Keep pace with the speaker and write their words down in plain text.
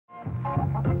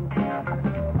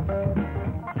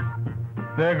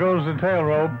There goes the tail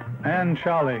rope and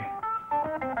Charlie.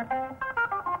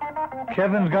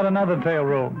 Kevin's got another tail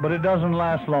rope, but it doesn't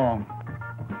last long.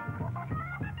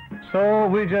 So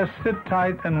we just sit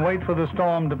tight and wait for the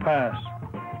storm to pass.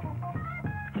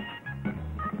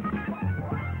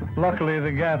 Luckily,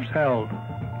 the gaff's held.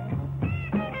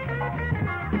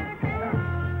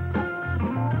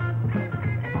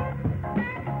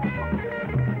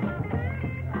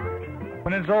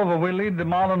 When it's over, we lead the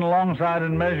Marlin alongside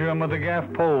and measure him with a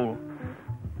gaff pole.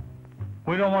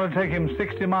 We don't want to take him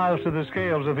 60 miles to the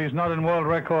scales if he's not in world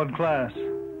record class.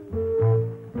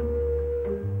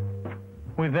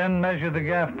 We then measure the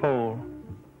gaff pole.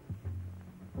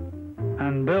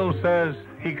 And Bill says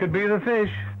he could be the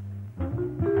fish.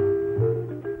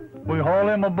 We haul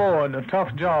him aboard, a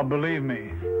tough job, believe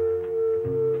me.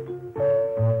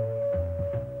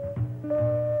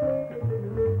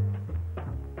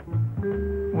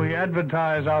 We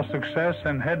advertise our success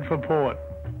and head for port.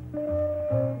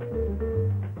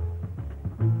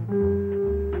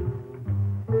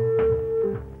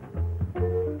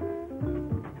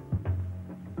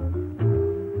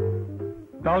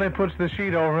 Dolly puts the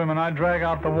sheet over him and I drag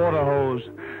out the water hose.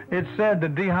 It's said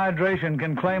that dehydration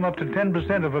can claim up to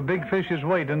 10% of a big fish's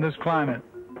weight in this climate.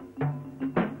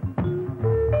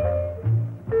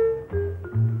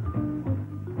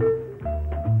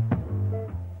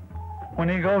 When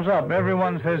he goes up,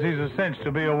 everyone says he's a cinch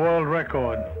to be a world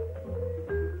record.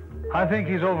 I think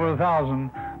he's over 1,000,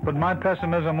 but my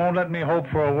pessimism won't let me hope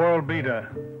for a world beater.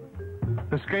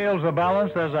 The scales are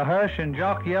balanced, there's a hush, and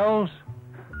Jock yells,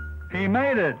 "He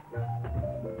made it!"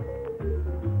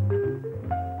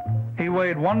 He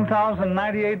weighed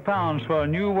 1,098 pounds for a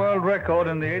new world record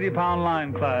in the 80-pound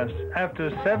line class. After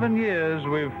 7 years,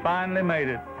 we've finally made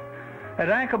it. At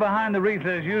anchor behind the reef,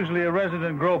 there's usually a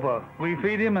resident groper. We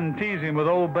feed him and tease him with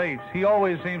old baits. He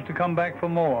always seems to come back for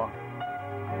more.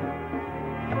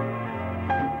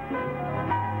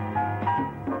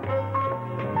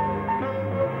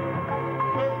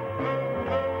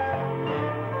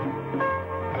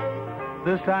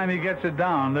 This time he gets it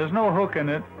down. There's no hook in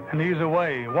it, and he's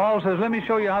away. Wall says, "Let me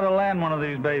show you how to land one of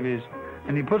these babies."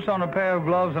 And he puts on a pair of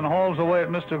gloves and hauls away at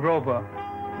Mr. Groper.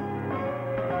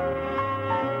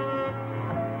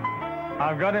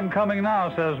 "I've got him coming now,"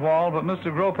 says Wall, but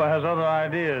Mr. Groper has other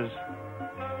ideas.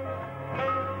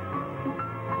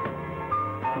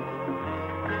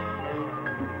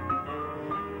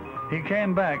 He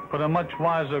came back, but a much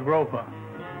wiser Groper.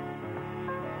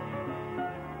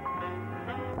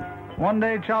 One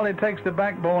day, Charlie takes the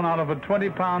backbone out of a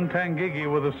 20-pound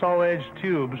tangigi with a saw-edged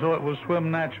tube so it will swim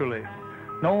naturally.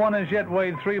 No one has yet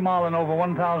weighed 3 Marlin over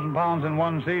 1,000 pounds in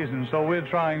one season, so we're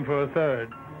trying for a third.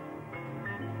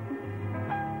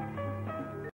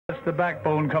 That's the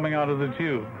backbone coming out of the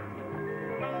tube.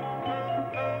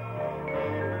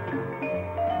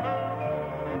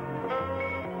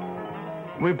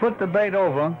 We put the bait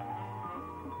over,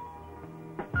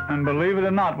 and believe it or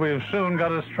not, we've soon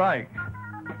got a strike.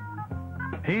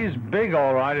 He's big,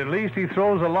 all right. At least he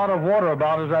throws a lot of water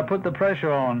about as I put the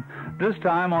pressure on, this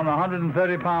time on a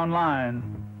 130-pound line.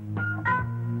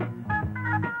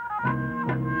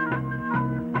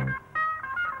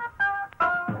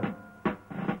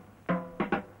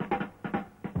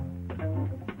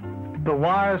 The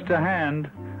wire's to hand,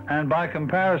 and by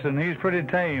comparison, he's pretty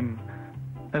tame,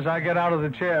 as I get out of the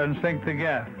chair and sink the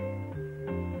gaff.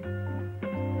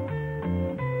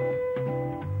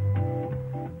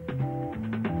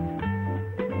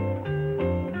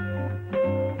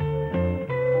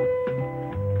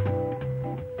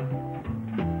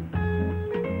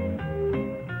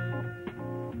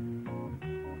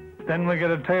 Then we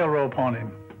get a tail rope on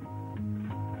him.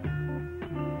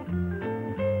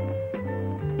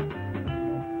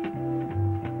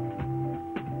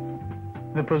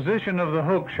 The position of the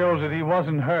hook shows that he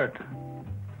wasn't hurt.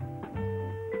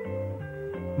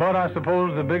 But I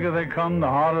suppose the bigger they come, the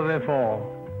harder they fall.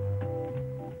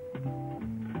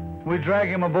 We drag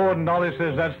him aboard and Dolly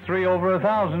says, "That's 3 over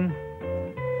 1,000.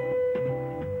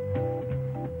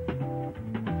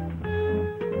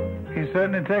 He's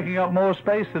certainly taking up more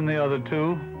space than the other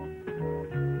two.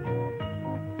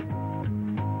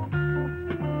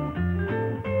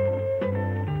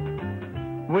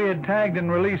 We had tagged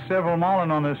and released several Marlin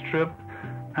on this trip,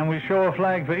 and we show a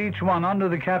flag for each one under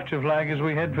the capture flag as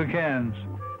we head for Cairns.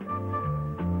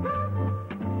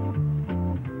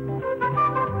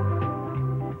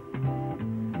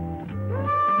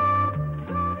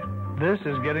 This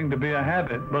is getting to be a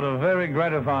habit, but a very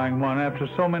gratifying one after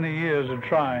so many years of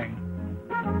trying.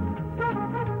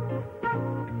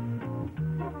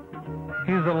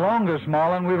 He's He's the longest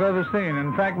marlin we've ever seen.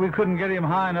 In fact, we couldn't get him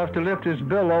high enough to lift his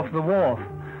bill off the wharf.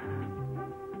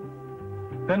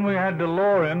 Then we had to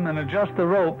lower him and adjust the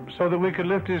rope so that we could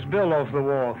lift his bill off the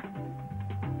wharf.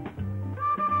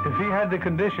 If he had the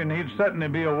condition, he'd certainly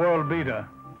be a world beater.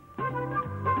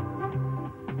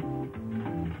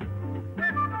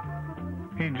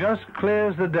 He just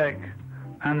clears the deck,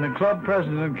 and the club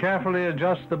president carefully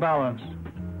adjusts the balance.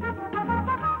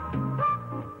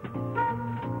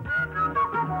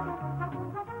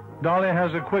 Dolly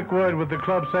has a quick word with the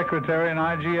club secretary and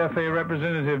IGFA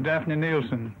representative Daphne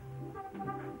Nielsen.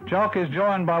 Jock is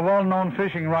joined by well-known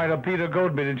fishing writer Peter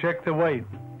Godby to check the weight.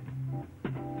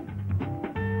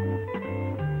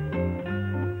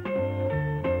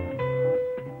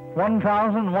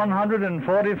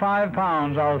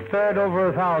 £1,145, our third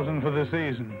over 1,000 for the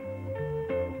season.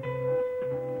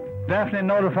 Daphne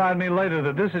notified me later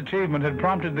that this achievement had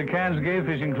prompted the Cairns Gay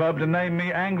Fishing Club to name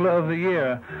me Angler of the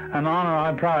Year, an honor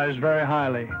I prize very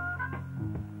highly.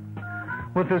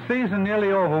 With the season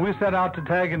nearly over, we set out to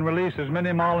tag and release as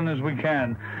many marlin as we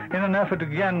can in an effort to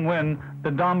again win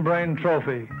the Dom Brain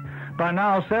Trophy. By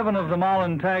now, 7 of the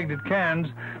marlin tagged at Cairns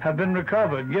have been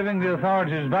recovered, giving the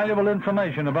authorities valuable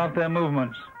information about their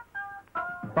movements.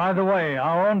 By the way,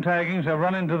 our own taggings have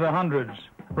run into the hundreds,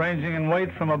 ranging in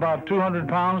weight from about 200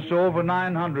 pounds to over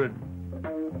 900.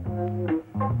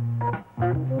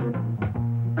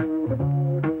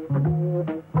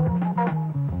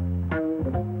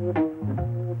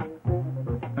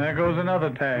 There goes another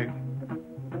tag.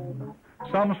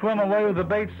 Some swim away with the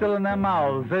bait still in their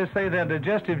mouths. They say their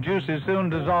digestive juices soon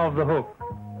dissolve the hook.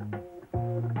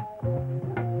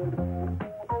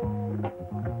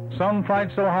 Some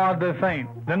fight so hard they faint.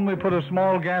 Then we put a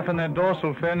small gaff in their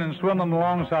dorsal fin and swim them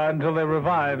alongside until they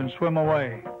revive and swim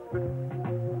away.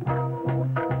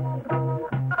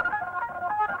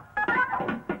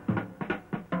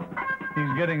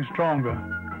 He's getting stronger.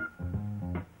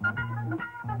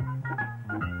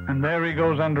 And there he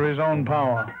goes under his own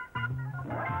power.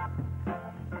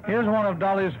 Here's one of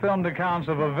Dolly's filmed accounts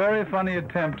of a very funny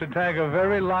attempt to tag a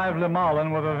very lively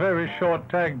marlin with a very short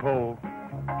tag pole.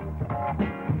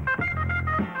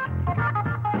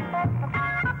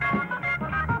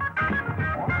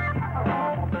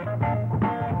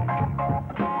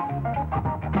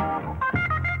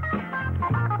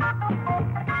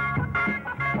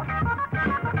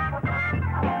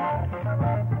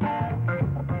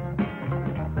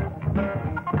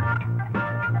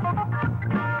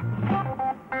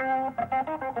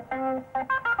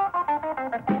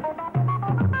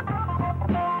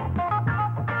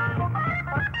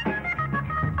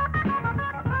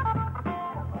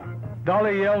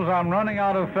 Dolly yells, "I'm running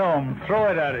out of film.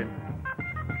 Throw it at him."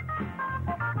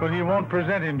 But he won't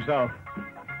present himself.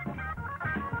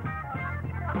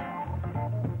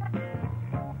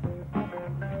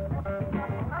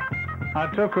 I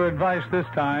took her advice this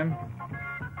time.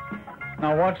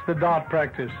 Now watch the dart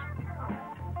practice.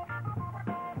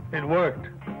 It worked.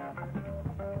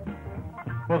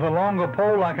 With a longer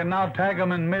pole, I can now tag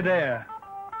him in midair.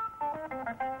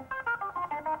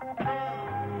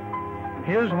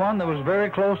 Here's one that was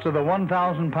very close to the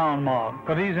 1,000-pound mark,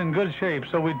 but he's in good shape,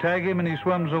 so we tag him and he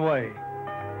swims away.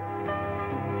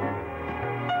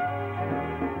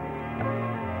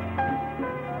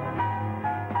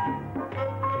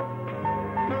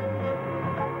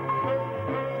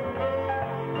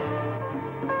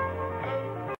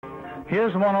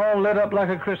 Here's one all lit up like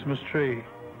a Christmas tree.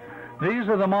 These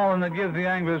are the marlin that give the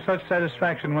anglers such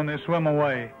satisfaction when they swim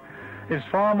away. It's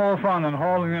far more fun than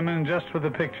hauling them in just for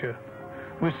the picture.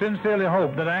 We sincerely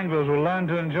hope that anglers will learn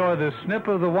to enjoy the snip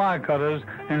of the wire cutters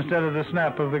instead of the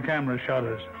snap of the camera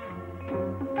shutters.